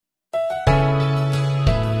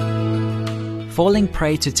Falling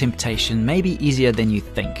prey to temptation may be easier than you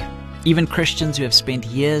think. Even Christians who have spent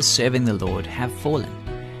years serving the Lord have fallen.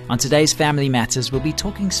 On today's Family Matters, we'll be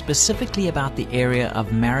talking specifically about the area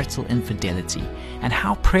of marital infidelity and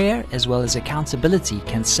how prayer as well as accountability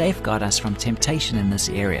can safeguard us from temptation in this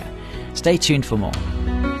area. Stay tuned for more.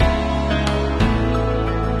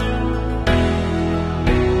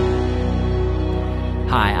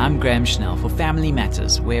 Hi, I'm Graham Schnell for Family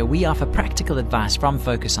Matters, where we offer practical advice from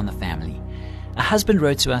Focus on the Family. A husband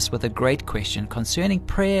wrote to us with a great question concerning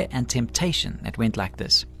prayer and temptation that went like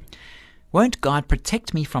this. Won't God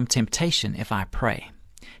protect me from temptation if I pray?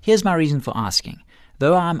 Here's my reason for asking.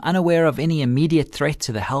 Though I'm unaware of any immediate threat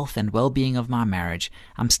to the health and well-being of my marriage,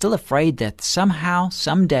 I'm still afraid that somehow,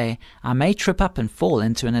 someday, I may trip up and fall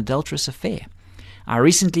into an adulterous affair. I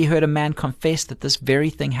recently heard a man confess that this very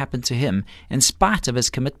thing happened to him in spite of his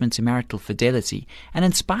commitment to marital fidelity and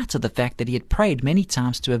in spite of the fact that he had prayed many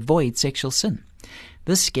times to avoid sexual sin.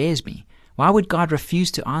 This scares me. Why would God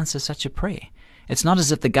refuse to answer such a prayer? It's not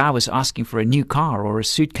as if the guy was asking for a new car or a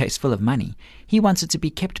suitcase full of money. He wants it to be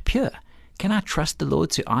kept pure. Can I trust the Lord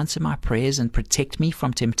to answer my prayers and protect me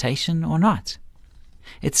from temptation or not?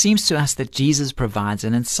 It seems to us that Jesus provides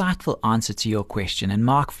an insightful answer to your question in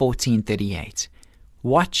Mark 14:38.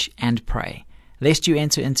 Watch and pray, lest you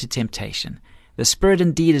enter into temptation. The spirit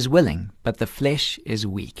indeed is willing, but the flesh is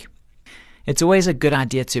weak. It's always a good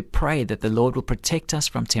idea to pray that the Lord will protect us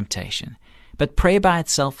from temptation. But prayer by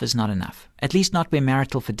itself is not enough, at least not where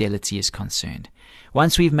marital fidelity is concerned.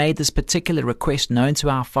 Once we've made this particular request known to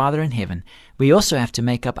our Father in heaven, we also have to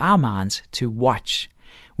make up our minds to watch.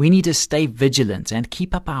 We need to stay vigilant and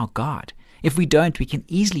keep up our guard. If we don't, we can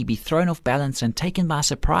easily be thrown off balance and taken by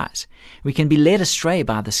surprise. We can be led astray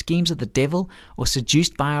by the schemes of the devil or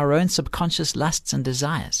seduced by our own subconscious lusts and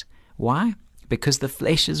desires. Why? Because the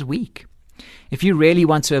flesh is weak. If you really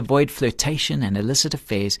want to avoid flirtation and illicit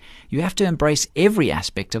affairs, you have to embrace every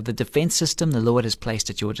aspect of the defense system the Lord has placed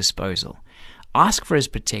at your disposal. Ask for His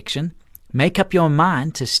protection, make up your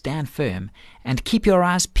mind to stand firm, and keep your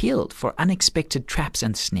eyes peeled for unexpected traps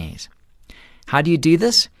and snares. How do you do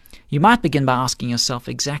this? You might begin by asking yourself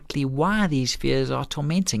exactly why these fears are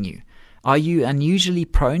tormenting you. Are you unusually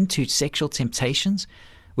prone to sexual temptations?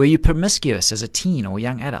 Were you promiscuous as a teen or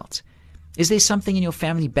young adult? Is there something in your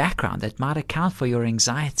family background that might account for your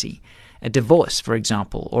anxiety? A divorce, for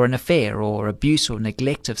example, or an affair, or abuse or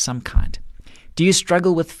neglect of some kind? Do you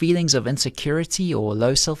struggle with feelings of insecurity or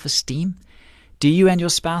low self-esteem? Do you and your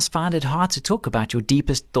spouse find it hard to talk about your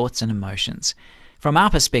deepest thoughts and emotions? From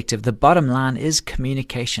our perspective, the bottom line is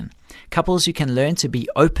communication. Couples who can learn to be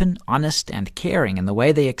open, honest, and caring in the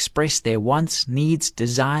way they express their wants, needs,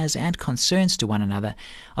 desires, and concerns to one another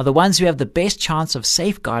are the ones who have the best chance of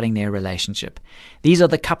safeguarding their relationship. These are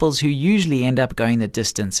the couples who usually end up going the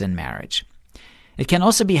distance in marriage. It can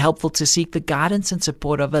also be helpful to seek the guidance and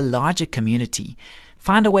support of a larger community.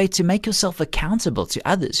 Find a way to make yourself accountable to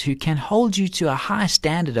others who can hold you to a high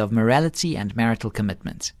standard of morality and marital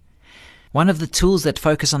commitment. One of the tools that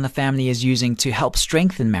Focus on the Family is using to help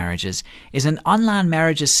strengthen marriages is an online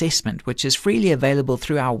marriage assessment which is freely available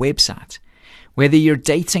through our website. Whether you're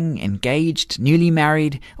dating, engaged, newly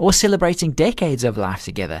married, or celebrating decades of life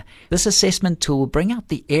together, this assessment tool will bring out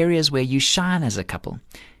the areas where you shine as a couple.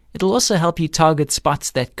 It'll also help you target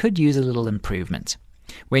spots that could use a little improvement.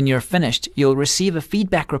 When you're finished, you'll receive a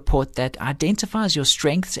feedback report that identifies your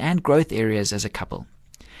strengths and growth areas as a couple.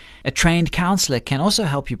 A trained counselor can also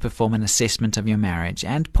help you perform an assessment of your marriage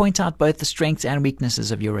and point out both the strengths and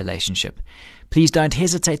weaknesses of your relationship. Please don't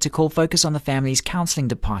hesitate to call Focus on the Family's counselling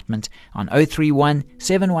department on 031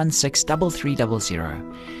 716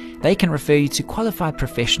 3300. They can refer you to qualified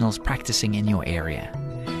professionals practicing in your area.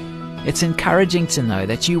 It's encouraging to know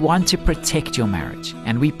that you want to protect your marriage,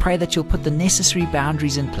 and we pray that you'll put the necessary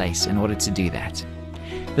boundaries in place in order to do that.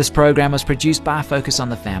 This program was produced by Focus on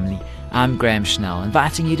the Family. I'm Graham Schnell,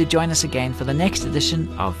 inviting you to join us again for the next edition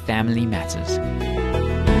of Family Matters.